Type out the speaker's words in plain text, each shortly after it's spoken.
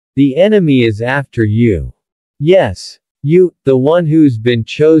The enemy is after you. Yes, you, the one who's been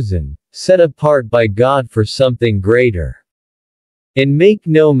chosen, set apart by God for something greater. And make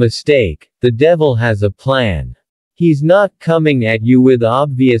no mistake, the devil has a plan. He's not coming at you with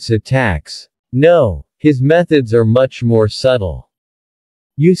obvious attacks. No, his methods are much more subtle.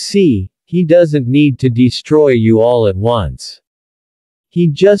 You see, he doesn't need to destroy you all at once. He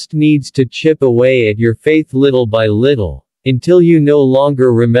just needs to chip away at your faith little by little, until you no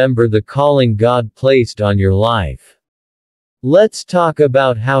longer remember the calling God placed on your life. Let's talk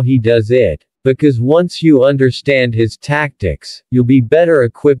about how he does it, because once you understand his tactics, you'll be better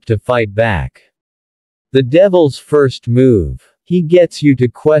equipped to fight back. The devil's first move. He gets you to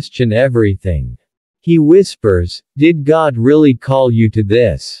question everything. He whispers, "Did God really call you to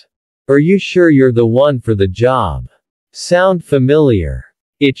this? Are you sure you're the one for the job?" Sound familiar?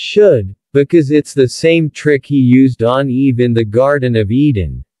 It should, because it's the same trick he used on Eve in the Garden of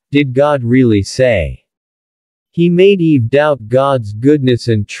Eden. Did God really say? He made Eve doubt God's goodness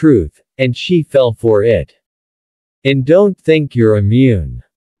and truth, and she fell for it. And don't think you're immune.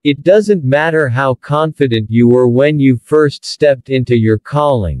 It doesn't matter how confident you were when you first stepped into your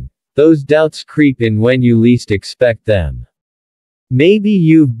calling, those doubts creep in when you least expect them. Maybe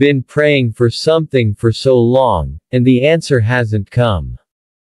you've been praying for something for so long, and the answer hasn't come.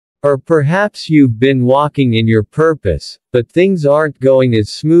 Or perhaps you've been walking in your purpose, but things aren't going as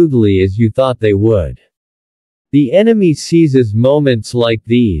smoothly as you thought they would. The enemy seizes moments like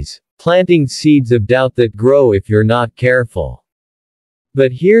these, planting seeds of doubt that grow if you're not careful.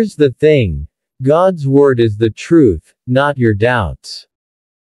 But here's the thing, God's word is the truth, not your doubts.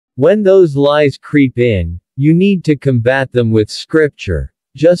 When those lies creep in, you need to combat them with scripture,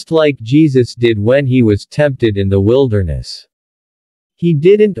 just like Jesus did when he was tempted in the wilderness. He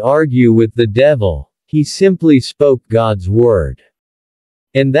didn't argue with the devil, he simply spoke God's word.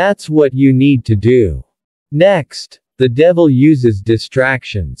 And that's what you need to do. Next, the devil uses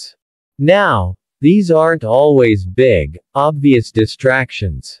distractions. Now, these aren't always big, obvious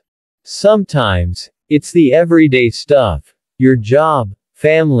distractions. Sometimes, it's the everyday stuff, your job,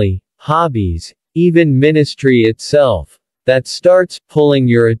 family, hobbies, even ministry itself, that starts pulling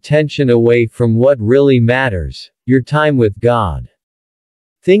your attention away from what really matters, your time with God.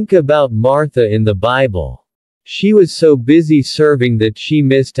 Think about Martha in the Bible. She was so busy serving that she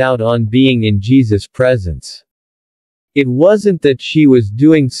missed out on being in Jesus' presence. It wasn't that she was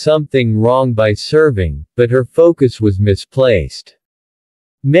doing something wrong by serving, but her focus was misplaced.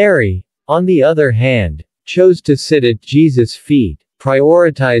 Mary, on the other hand, chose to sit at Jesus' feet,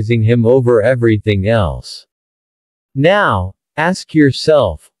 prioritizing him over everything else. Now, ask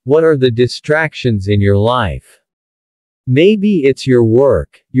yourself, what are the distractions in your life? Maybe it's your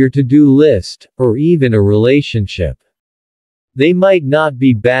work, your to-do list, or even a relationship. They might not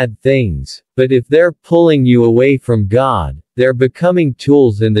be bad things, but if they're pulling you away from God, they're becoming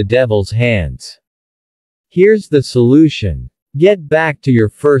tools in the devil's hands. Here's the solution. Get back to your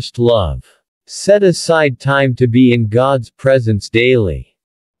first love. Set aside time to be in God's presence daily.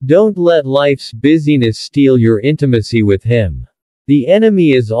 Don't let life's busyness steal your intimacy with Him. The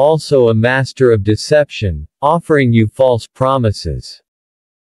enemy is also a master of deception, offering you false promises.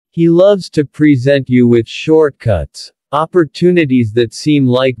 He loves to present you with shortcuts, opportunities that seem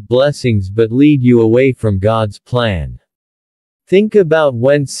like blessings but lead you away from God's plan. Think about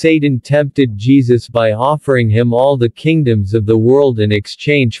when Satan tempted Jesus by offering him all the kingdoms of the world in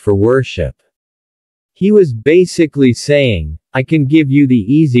exchange for worship. He was basically saying, "I can give you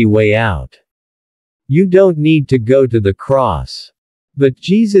the easy way out. You don't need to go to the cross." But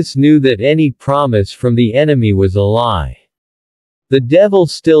Jesus knew that any promise from the enemy was a lie. The devil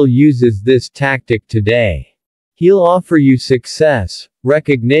still uses this tactic today. He'll offer you success,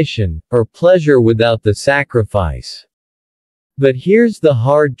 recognition, or pleasure without the sacrifice. But here's the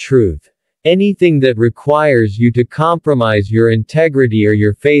hard truth. Anything that requires you to compromise your integrity or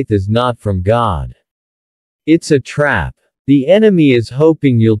your faith is not from God. It's a trap. The enemy is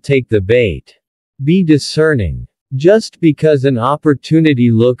hoping you'll take the bait. Be discerning. Just because an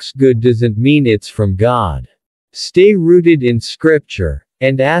opportunity looks good doesn't mean it's from God. Stay rooted in Scripture,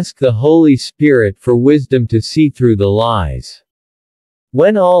 and ask the Holy Spirit for wisdom to see through the lies.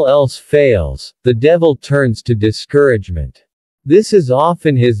 When all else fails, the devil turns to discouragement. This is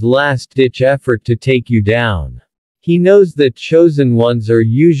often his last-ditch effort to take you down. He knows that chosen ones are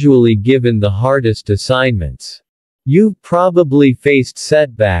usually given the hardest assignments. You've probably faced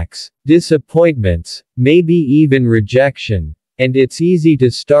setbacks, disappointments, maybe even rejection, and it's easy to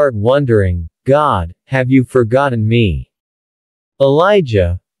start wondering, God, have you forgotten me?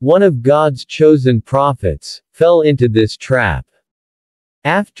 Elijah, one of God's chosen prophets, fell into this trap.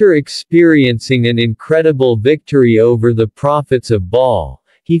 After experiencing an incredible victory over the prophets of Baal,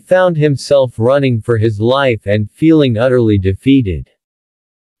 he found himself running for his life and feeling utterly defeated.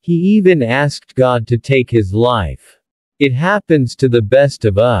 He even asked God to take his life. It happens to the best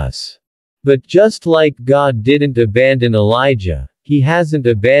of us. But just like God didn't abandon Elijah, he hasn't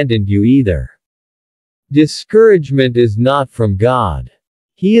abandoned you either. Discouragement is not from God.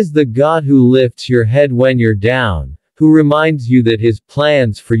 He is the God who lifts your head when you're down, who reminds you that his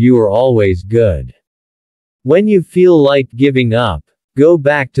plans for you are always good. When you feel like giving up, go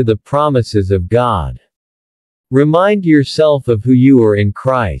back to the promises of God. Remind yourself of who you are in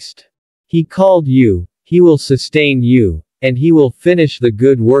Christ. He called you, he will sustain you, and he will finish the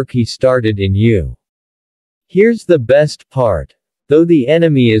good work he started in you. Here's the best part. Though the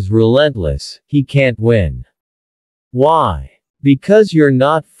enemy is relentless, he can't win. Why? Because you're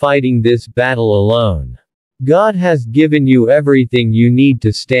not fighting this battle alone. God has given you everything you need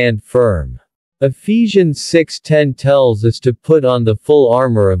to stand firm. Ephesians 6:10 tells us to put on the full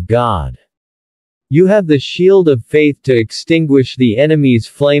armor of God. You have the shield of faith to extinguish the enemy's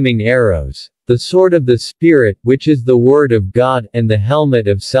flaming arrows, the sword of the Spirit, which is the Word of God, and the helmet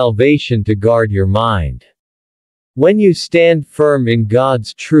of salvation to guard your mind. When you stand firm in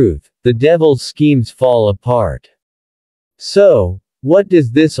God's truth, the devil's schemes fall apart. So, what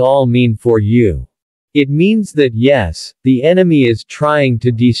does this all mean for you? It means that yes, the enemy is trying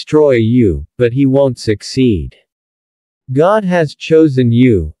to destroy you, but he won't succeed. God has chosen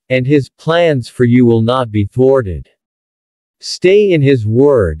you, and his plans for you will not be thwarted. Stay in his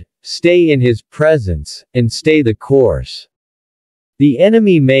word, stay in his presence, and stay the course. The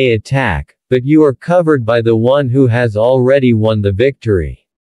enemy may attack, but you are covered by the one who has already won the victory.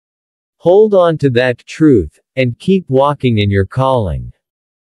 Hold on to that truth, and keep walking in your calling.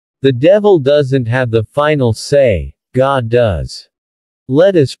 The devil doesn't have the final say, God does.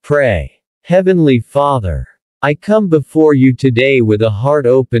 Let us pray. Heavenly Father, I come before you today with a heart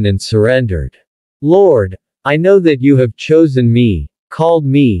open and surrendered. Lord, I know that you have chosen me, called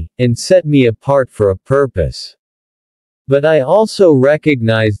me, and set me apart for a purpose. But I also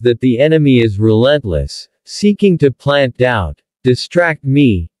recognize that the enemy is relentless, seeking to plant doubt, distract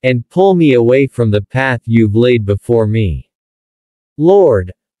me, and pull me away from the path you've laid before me.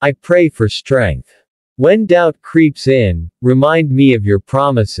 Lord, I pray for strength. When doubt creeps in, remind me of your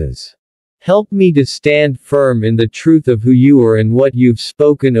promises. Help me to stand firm in the truth of who you are and what you've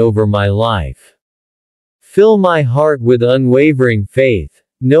spoken over my life. Fill my heart with unwavering faith,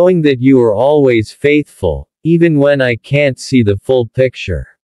 knowing that you are always faithful, even when I can't see the full picture.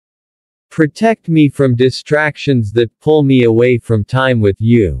 Protect me from distractions that pull me away from time with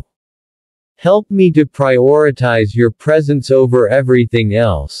you. Help me to prioritize your presence over everything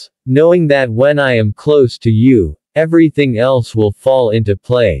else, knowing that when I am close to you, everything else will fall into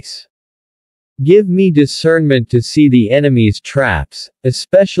place. Give me discernment to see the enemy's traps,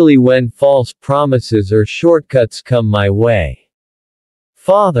 especially when false promises or shortcuts come my way.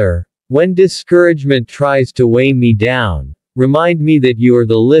 Father, when discouragement tries to weigh me down, remind me that you are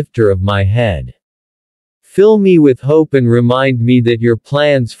the lifter of my head. Fill me with hope and remind me that your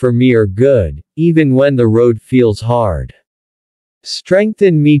plans for me are good, even when the road feels hard.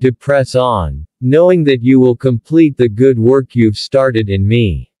 Strengthen me to press on, knowing that you will complete the good work you've started in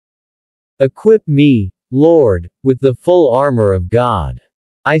me. Equip me, Lord, with the full armor of God.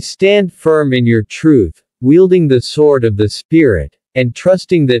 I stand firm in your truth, wielding the sword of the Spirit, and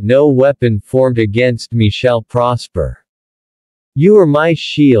trusting that no weapon formed against me shall prosper. You are my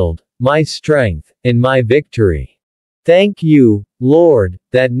shield, my strength, and my victory. Thank you, Lord,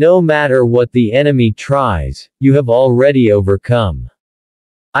 that no matter what the enemy tries, you have already overcome.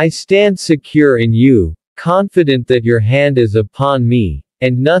 I stand secure in you, confident that your hand is upon me,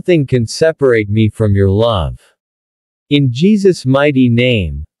 and nothing can separate me from your love. In Jesus' mighty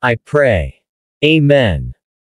name, I pray. Amen.